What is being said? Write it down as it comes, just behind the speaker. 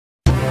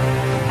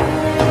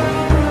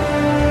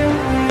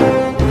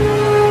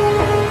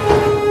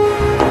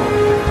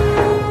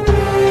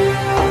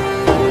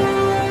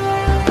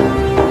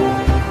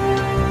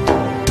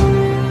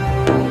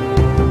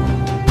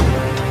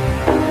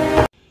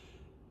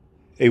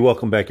Hey,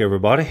 welcome back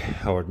everybody.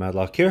 Howard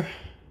Matlock here.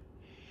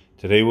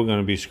 Today we're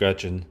going to be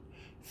scratching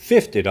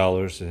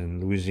 $50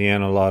 in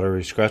Louisiana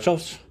lottery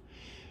scratch-offs.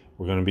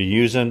 We're going to be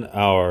using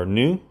our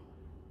new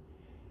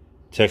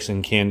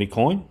Texan Candy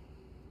coin.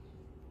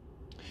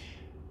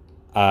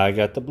 I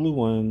got the blue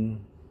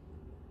one.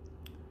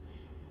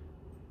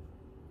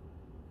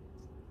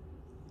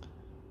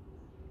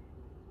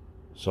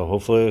 So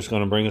hopefully it's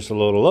going to bring us a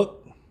load of luck.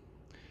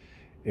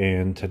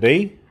 And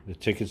today the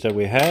tickets that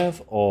we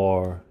have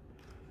are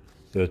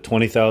the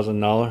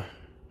 $20,000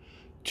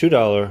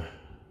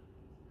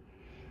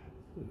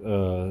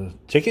 $2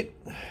 ticket.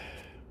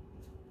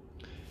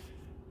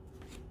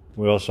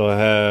 We also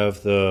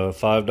have the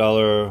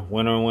 $5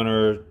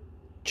 winner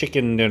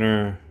chicken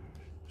dinner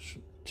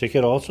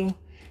ticket also,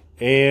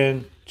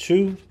 and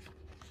two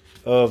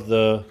of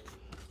the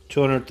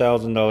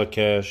 $200,000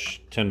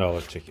 cash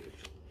 $10 ticket.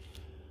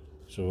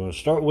 So we'll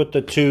start with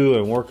the two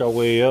and work our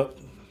way up.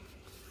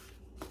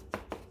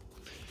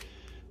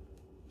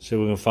 See if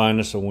we can find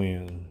us a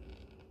win.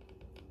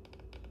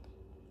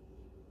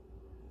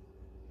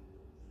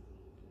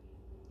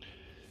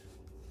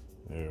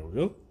 There we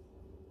go.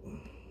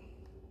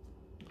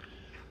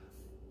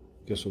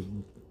 Guess we'll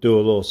do a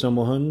little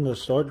symbol hunting to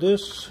start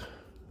this.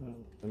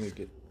 Let me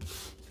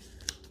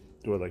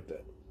do it like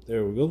that.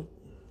 There we go.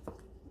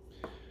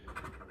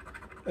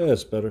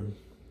 That's better.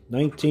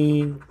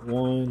 19,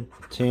 1,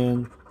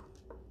 10,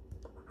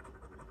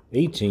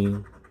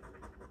 18,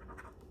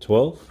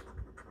 12,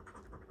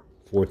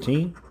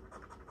 14,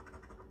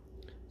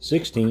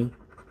 16,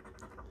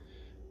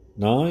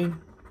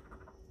 9,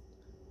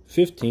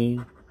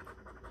 15,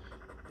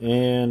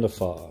 and a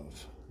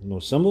 5. No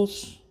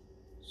symbols.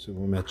 So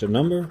we'll match a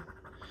number.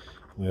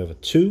 We have a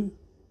 2,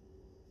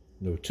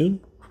 no 2,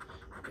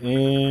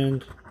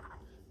 and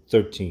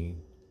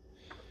 13.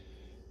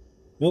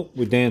 Nope,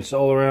 we danced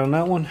all around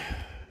that one.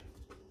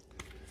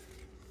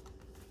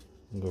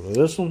 We'll go to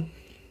this one.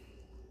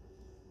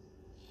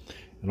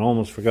 And I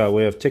almost forgot,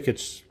 we have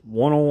tickets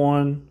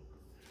 101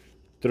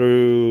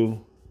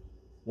 through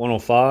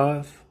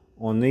 105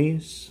 on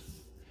these.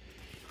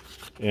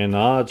 And the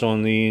odds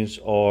on these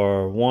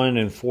are 1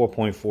 in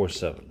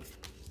 4.47.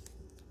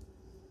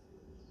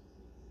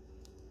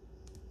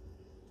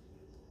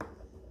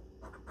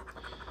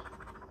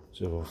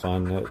 So we'll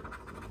find that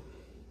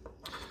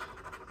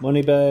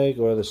money bag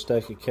or the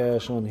stack of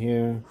cash on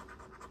here.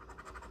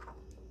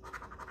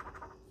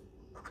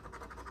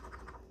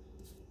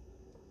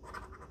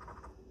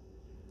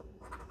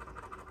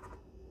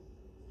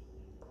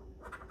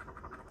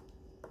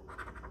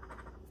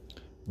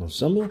 No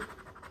symbol.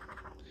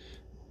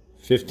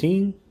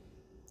 15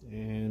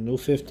 and no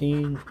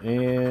 15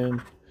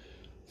 and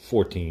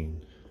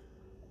 14.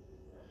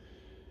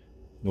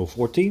 No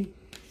 14.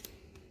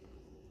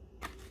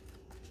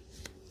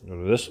 Go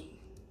to this one.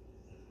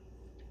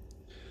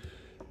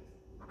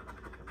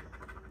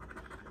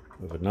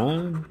 We have a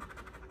 9,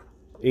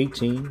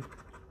 18,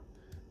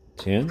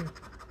 10,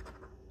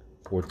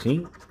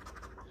 14,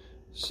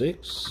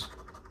 6,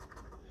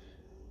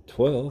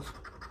 12,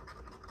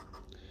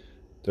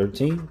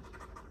 13,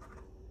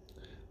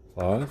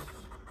 5,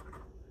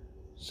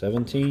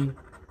 17,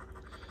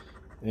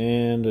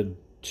 and a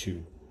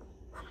 2.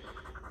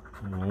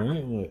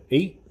 Alright,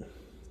 8.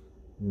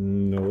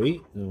 No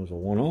 8. That was a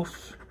 1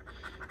 off.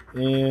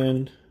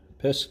 And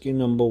pesky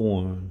number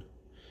 1.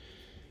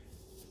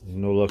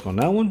 No luck on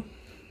that one.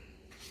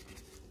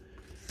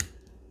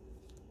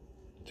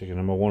 Ticket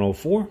number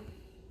 104.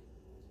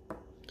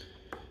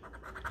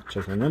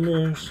 Check our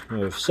numbers.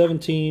 We have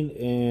 17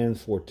 and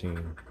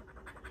 14.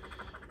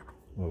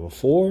 We have a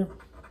 4,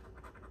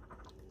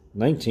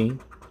 19,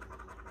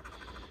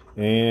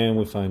 and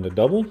we find a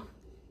double.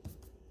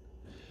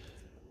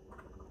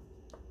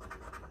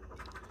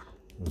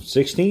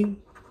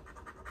 16,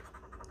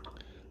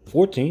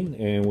 14,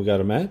 and we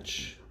got a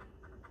match.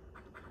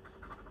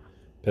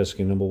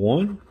 Pesky number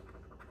 1,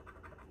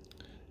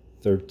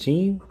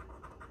 13,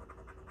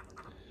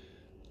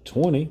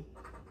 20,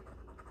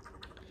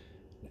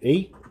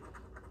 8,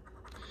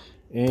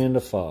 and a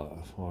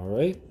 5. All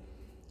right.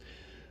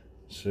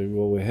 See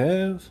what we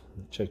have.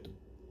 Check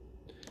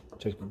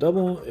the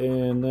double,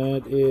 and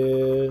that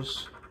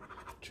is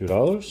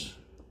 $2.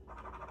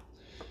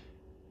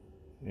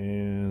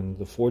 And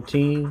the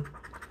 14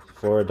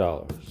 for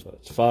 $1. So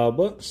that's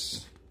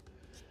 $5.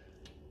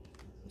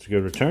 It's a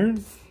good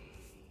return.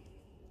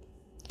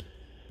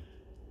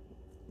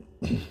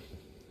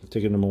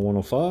 Ticket number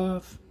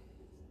 105.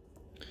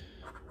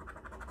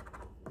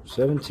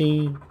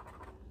 17,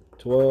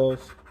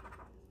 12,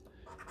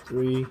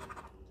 3,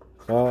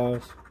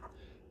 5,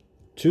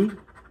 2.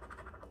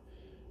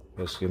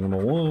 Pesky number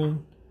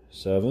 1,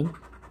 7,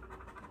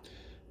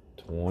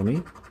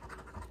 20,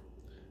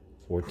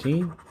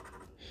 14,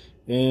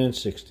 and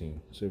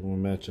 16. So we're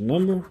going to match a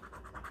number.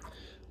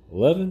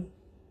 11,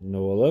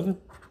 no 11,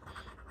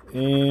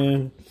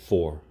 and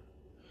 4.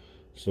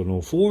 So no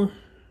 4.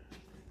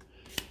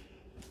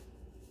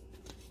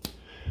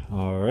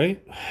 All right,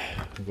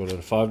 we'll go to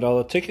the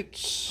 $5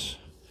 tickets.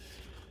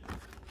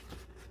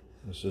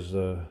 This is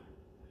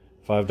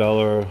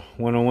 $5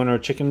 winner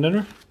chicken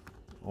dinner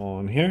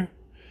on here.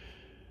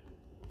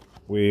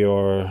 We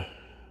are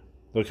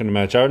looking to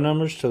match our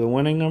numbers to the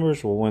winning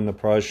numbers. We'll win the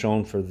prize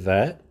shown for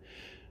that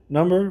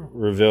number.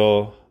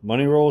 Reveal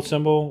money roll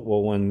symbol.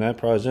 We'll win that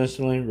prize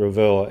instantly.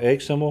 Reveal an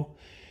egg symbol.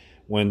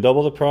 Win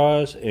double the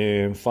prize.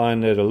 And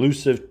find that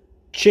elusive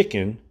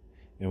chicken.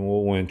 And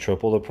we'll win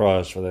triple the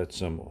prize for that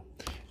symbol.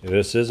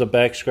 This is a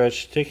back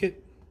scratch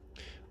ticket.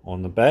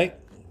 On the back,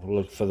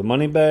 we'll look for the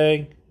money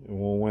bag. And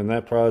we'll win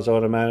that prize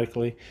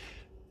automatically.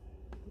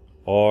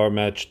 Or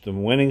match the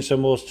winning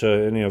symbols to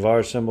any of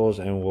our symbols.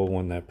 And we'll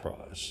win that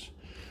prize.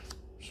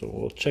 So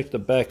we'll check the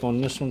back on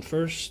this one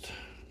first.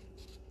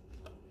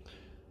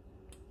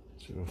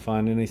 See if we'll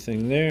find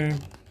anything there.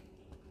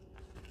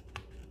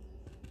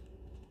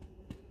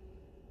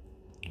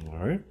 All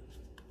right.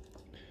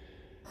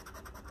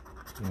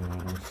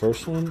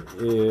 First one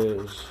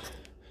is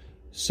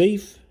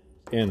safe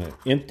and an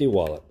empty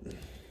wallet.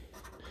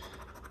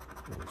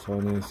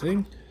 Find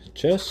anything?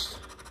 Chest,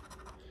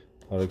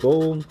 pot of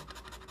gold,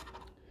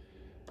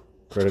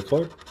 credit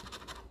card,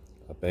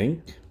 a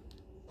bank,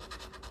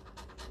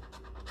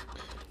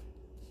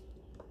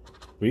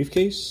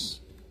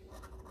 briefcase,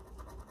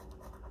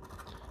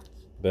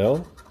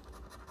 bell,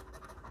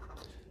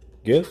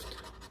 gift,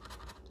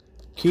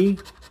 key,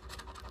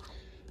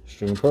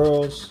 string of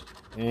pearls,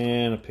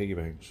 and a piggy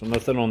bank. So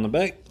nothing on the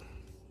back.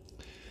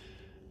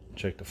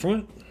 Check the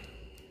front.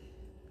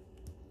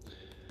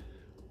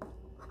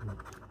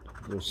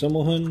 Little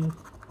symbol hunting.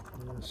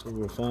 See if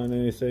we'll find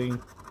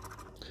anything.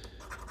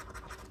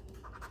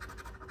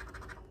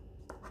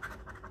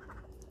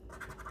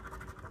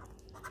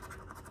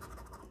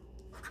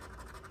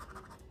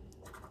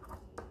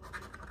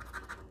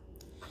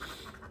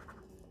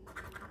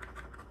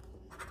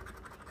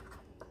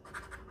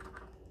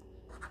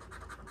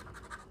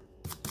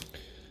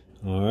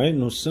 Alright,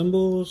 no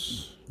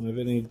symbols. Do we have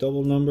any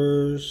double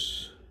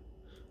numbers?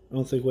 I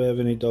don't think we have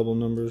any double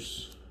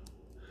numbers.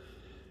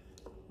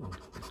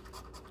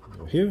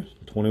 Here,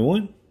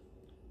 21.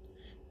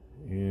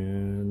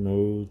 And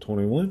no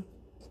 21.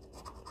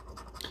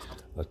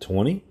 A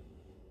 20.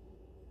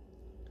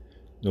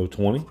 No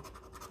 20.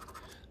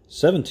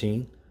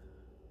 17.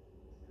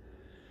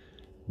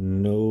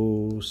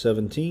 No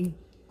 17.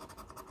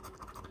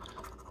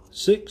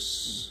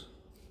 6.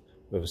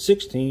 We have a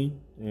 16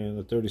 and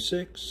a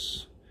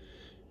 36,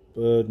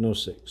 but no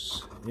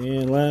 6.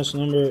 And last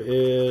number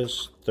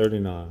is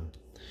 39.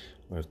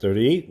 We have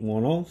 38,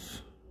 one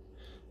off.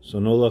 So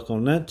no luck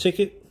on that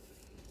ticket.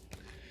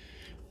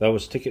 That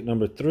was ticket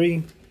number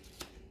 3.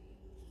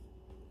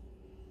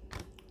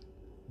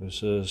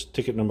 This is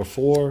ticket number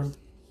 4. We'll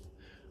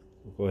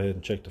go ahead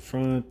and check the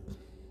front.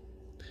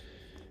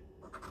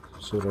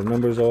 See what our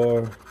numbers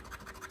are.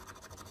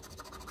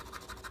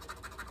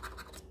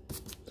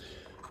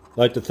 I'd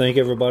like to thank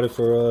everybody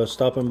for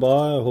stopping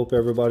by. I hope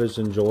everybody's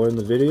enjoying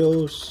the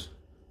videos.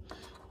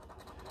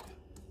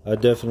 I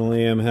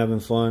definitely am having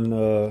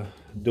fun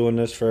doing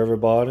this for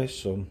everybody.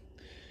 So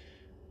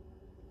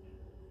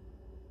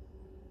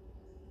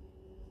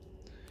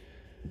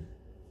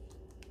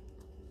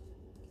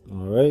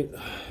alright,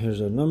 here's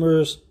our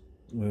numbers.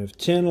 We have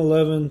 10,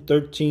 11,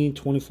 13,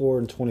 24,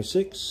 and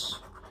 26.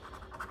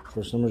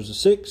 First number is a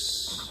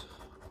 6,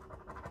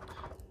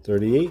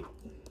 38,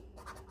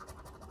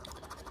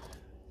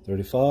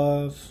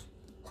 35,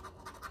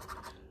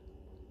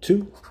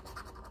 2,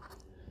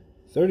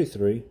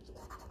 33,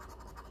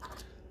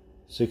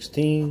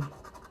 16,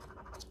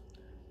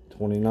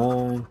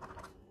 29,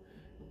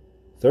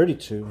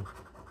 32,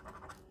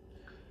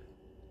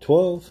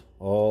 12,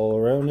 all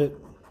around it,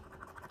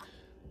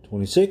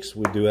 26,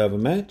 we do have a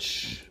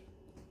match.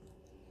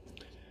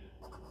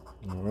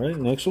 Alright,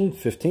 next one,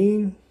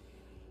 15. See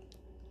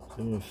if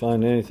we can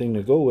find anything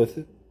to go with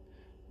it.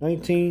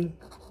 19,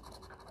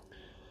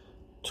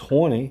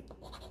 20,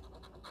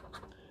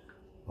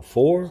 a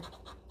 4,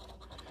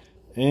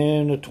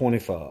 and a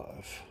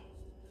 25.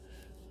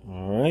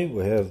 Alright,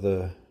 we have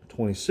the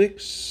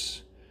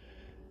 26.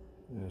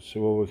 Let's see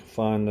what we can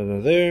find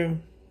under there.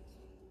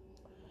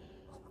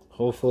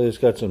 Hopefully it's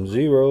got some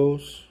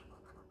zeros.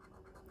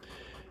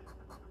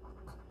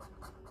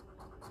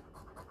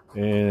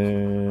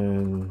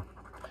 And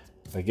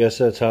I guess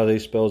that's how they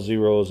spell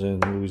zeros in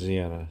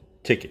Louisiana.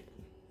 Ticket.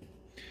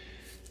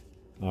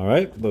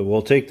 Alright, but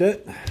we'll take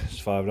that.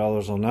 It's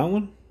 $5 on that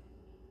one.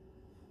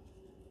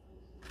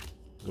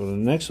 Go to the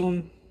next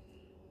one.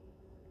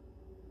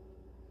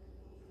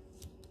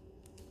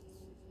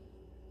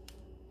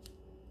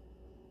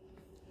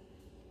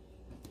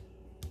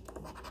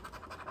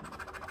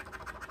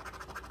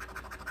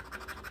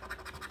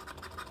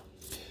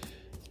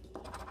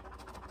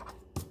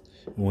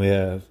 And we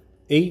have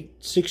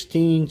 8,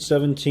 16,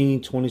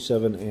 17,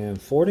 27,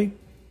 and 40.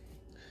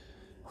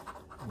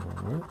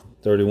 All right.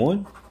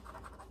 31,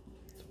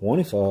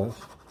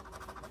 25,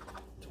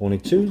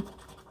 22,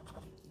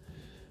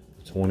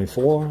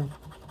 24,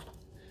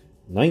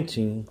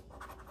 19,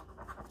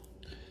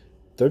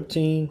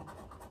 13,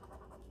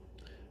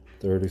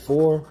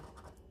 34,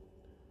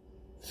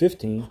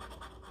 15,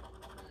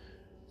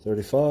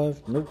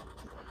 35, nope.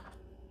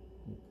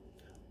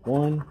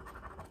 1,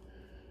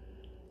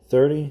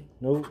 30,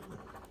 nope.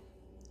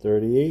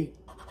 38,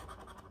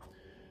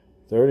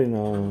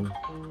 39,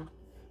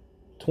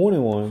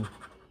 21,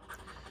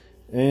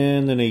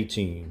 and then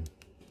 18.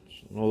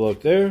 So no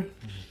luck there.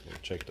 We'll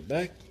check the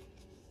back.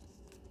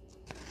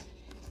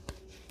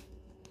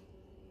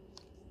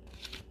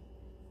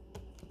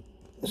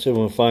 So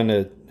we'll find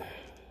that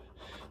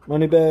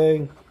money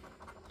bag.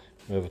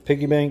 We have a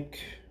piggy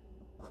bank,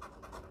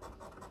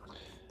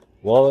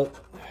 wallet,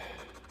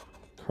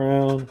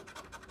 crown,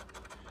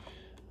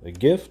 a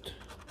gift,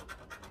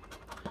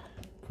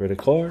 credit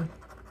card,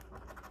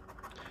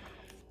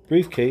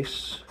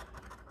 briefcase,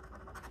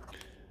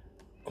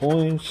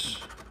 coins,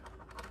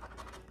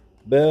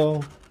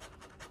 bell,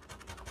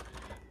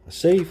 a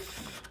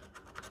safe,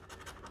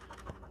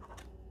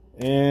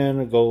 and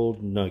a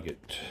gold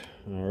nugget.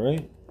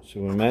 Alright,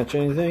 so we match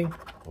anything?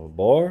 A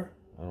bar,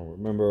 I don't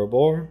remember a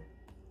bar,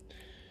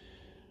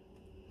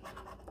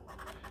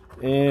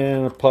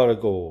 and a pot of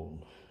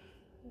gold,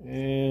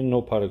 and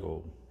no pot of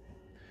gold.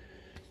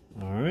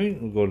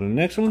 Alright, we'll go to the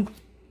next one.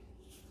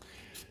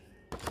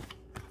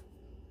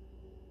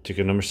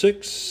 Ticket number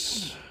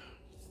 6.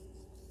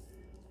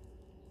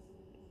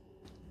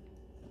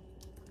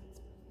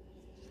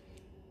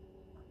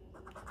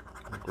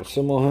 Go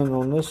symbol hunt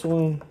on this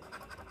one.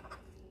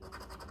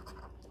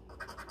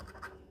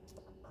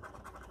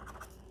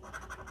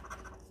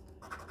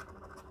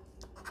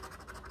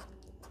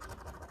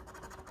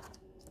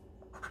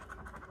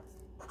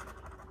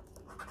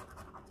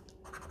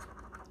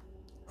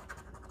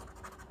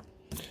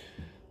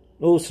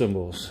 Those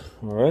symbols.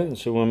 Alright,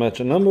 so we'll match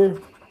a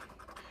number.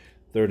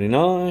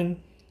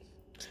 39.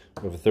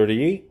 We have a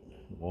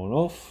 38. Going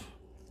off.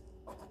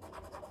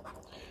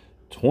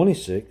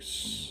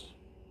 26.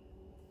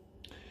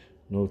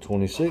 No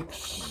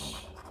 26.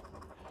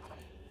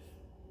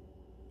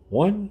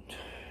 1.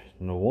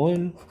 No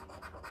 1.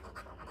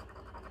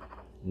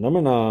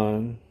 Number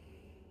 9.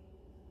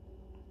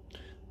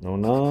 No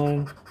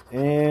 9.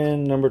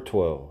 And number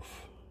 12.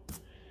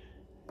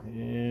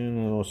 And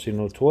I don't see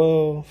no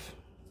 12.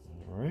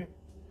 Alright.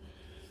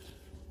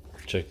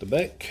 Check the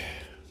back.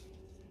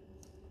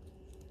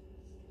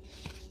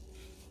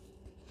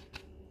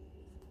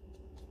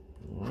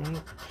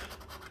 Alright.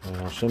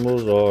 Our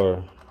symbols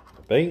are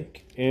a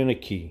bank and a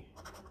key.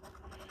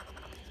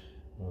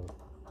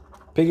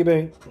 Piggy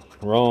bank,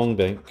 wrong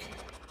bank.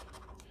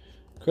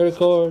 Credit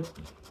card,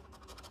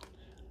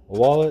 a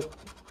wallet,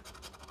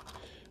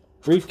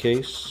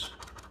 briefcase,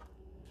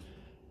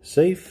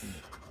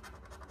 safe,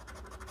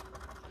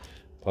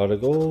 pot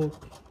of gold,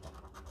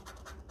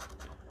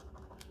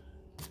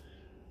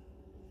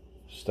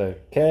 stack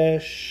of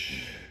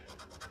cash,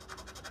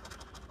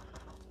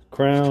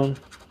 crown,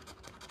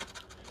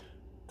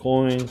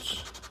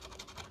 coins,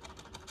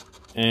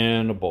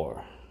 and a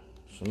bar.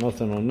 So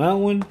nothing on that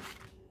one.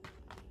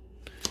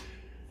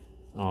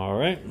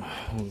 Alright,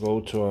 we'll go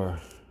to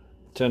our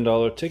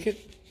 $10 ticket.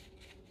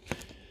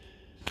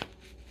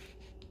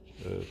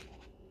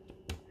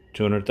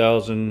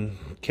 200,000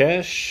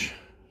 cash,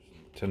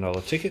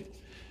 $10 ticket.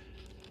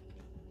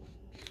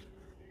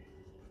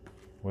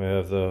 We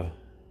have the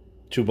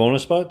 2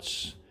 bonus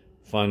spots.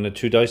 Find the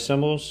 2 dice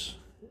symbols,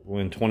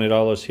 win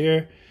 $20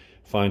 here.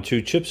 Find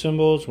 2 chip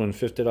symbols, win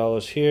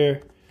 $50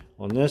 here.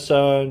 On this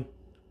side,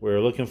 we're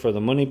looking for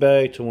the money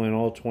bag to win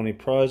all 20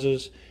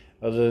 prizes.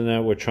 Other than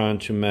that, we're trying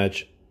to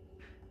match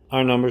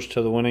our numbers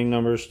to the winning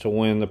numbers to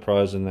win the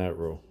prize in that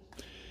row.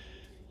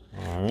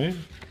 Alright,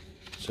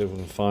 see if we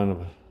can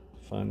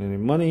find any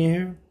money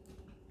here.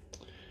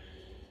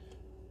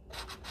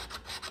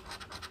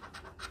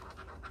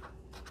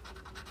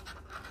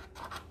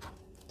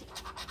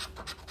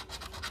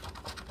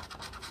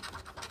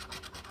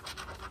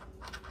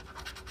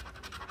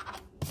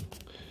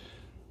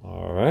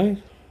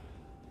 Alright.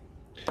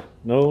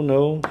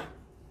 No.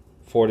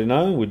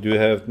 49. We do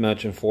have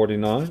matching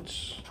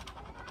 49s.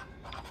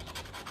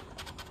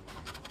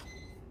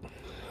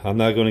 I'm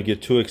not going to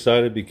get too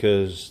excited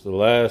because the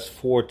last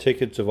 4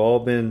 tickets have all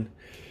been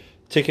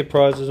ticket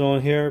prizes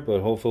on here,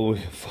 but hopefully we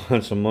can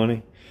find some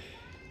money.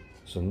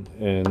 So,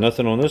 and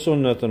nothing on this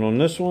one, nothing on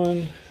this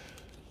one.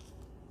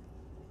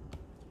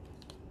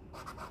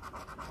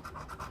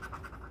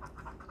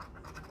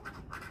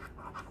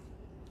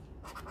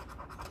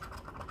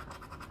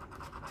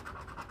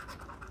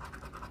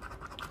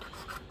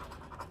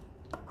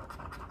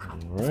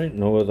 Alright,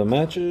 no other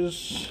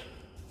matches.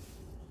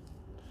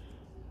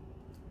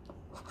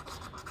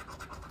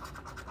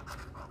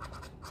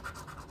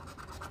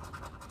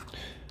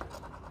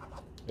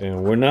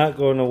 And we're not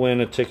going to win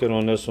a ticket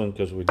on this one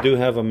because we do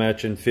have a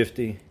match in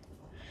 50.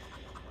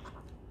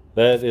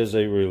 That is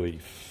a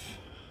relief.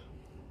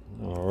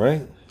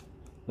 Alright.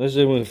 Let's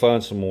see if we can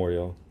find some more,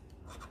 y'all.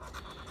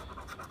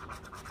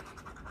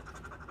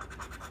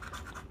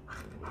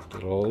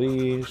 Get all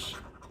these.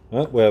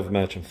 Oh, we have a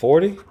match in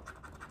 40.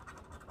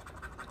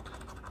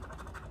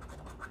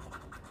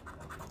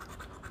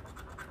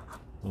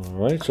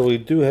 Alright, so we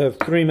do have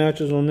 3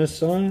 matches on this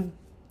side.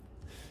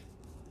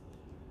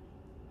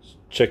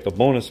 check the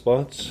bonus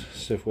spots,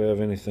 see if we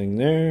have anything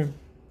there.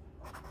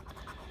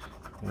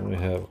 And we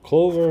have a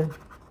clover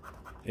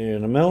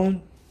and a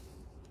melon.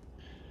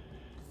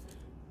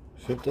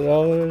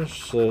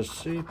 $50. Let's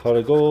see, pot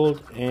of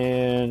gold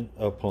and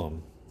a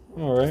plum.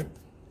 All right.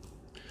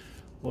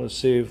 Let's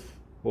see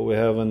what we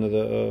have under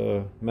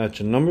the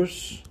matching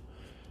numbers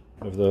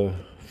of the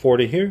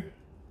 40 here.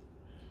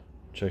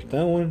 Check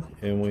that one,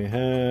 and we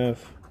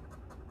have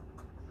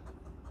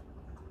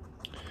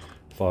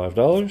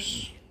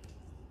 $5.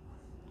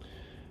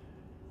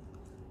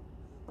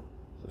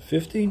 The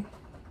 50,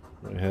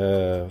 we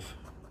have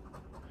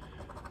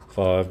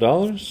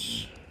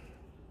 $5.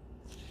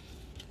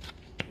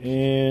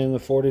 And the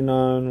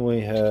 49,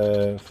 we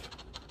have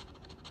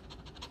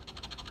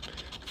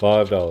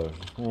 $5.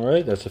 All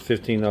right, that's a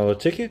 $15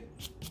 ticket.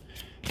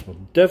 We'll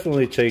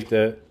definitely take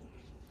that.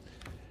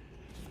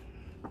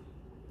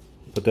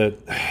 Put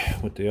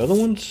that with the other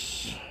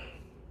ones.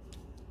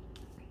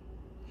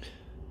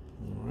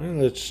 All right,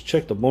 let's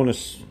check the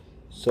bonus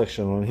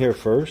section on here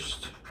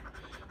first.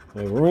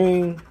 We have a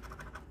ring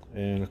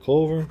and a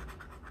clover,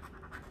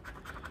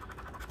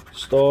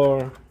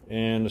 star,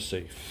 and a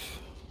safe.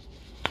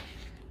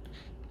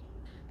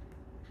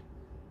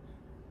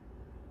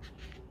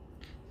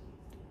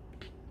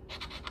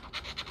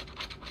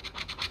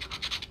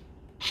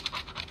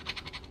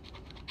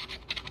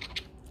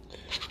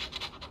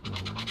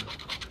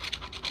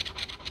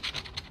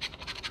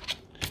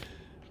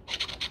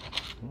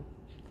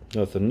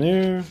 Nothing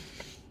there.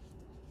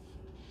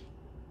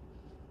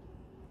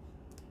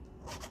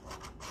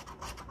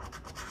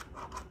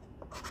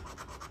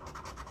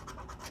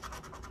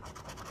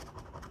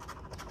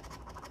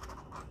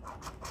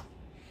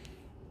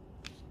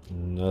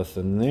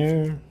 Nothing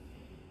there.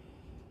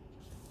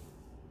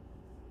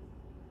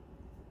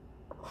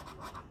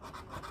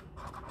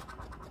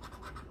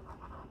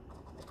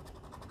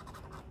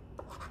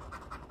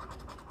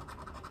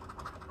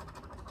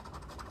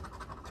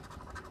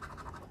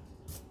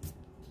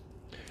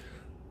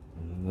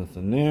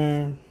 Nothing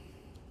there.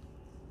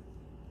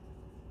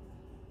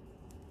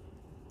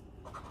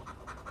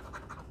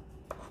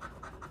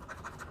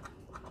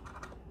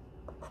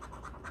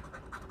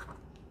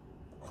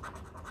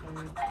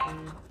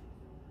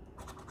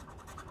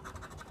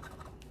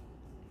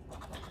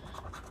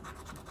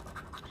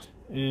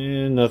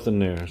 And nothing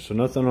there. So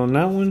nothing on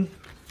that one.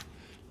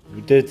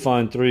 We did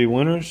find 3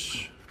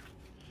 winners.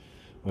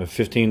 We have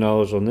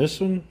 $15 on this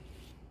one.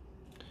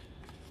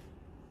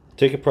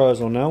 Ticket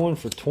prize on that one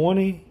for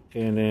 $20.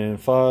 And then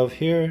 5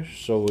 here,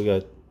 so we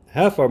got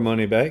half our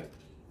money back.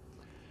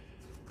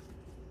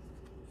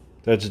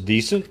 That's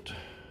decent.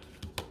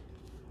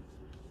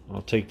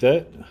 I'll take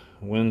that.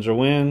 Wins are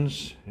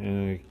wins,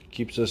 and it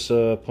keeps us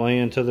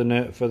playing to the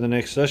net for the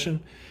next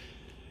session.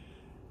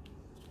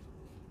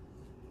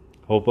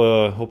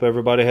 Hope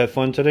everybody had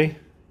fun today.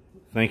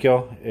 Thank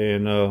y'all,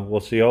 and we'll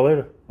see y'all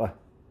later. Bye.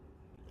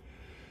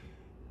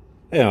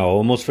 Yeah, I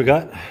almost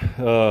forgot.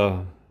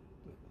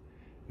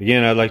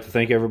 Again, I'd like to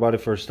thank everybody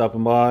for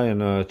stopping by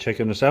and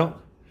checking us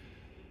out.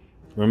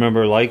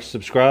 Remember, like,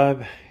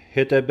 subscribe,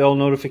 hit that bell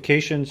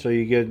notification so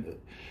you're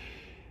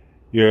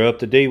up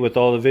to date with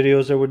all the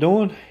videos that we're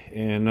doing.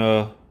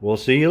 And we'll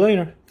see you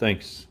later.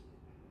 Thanks.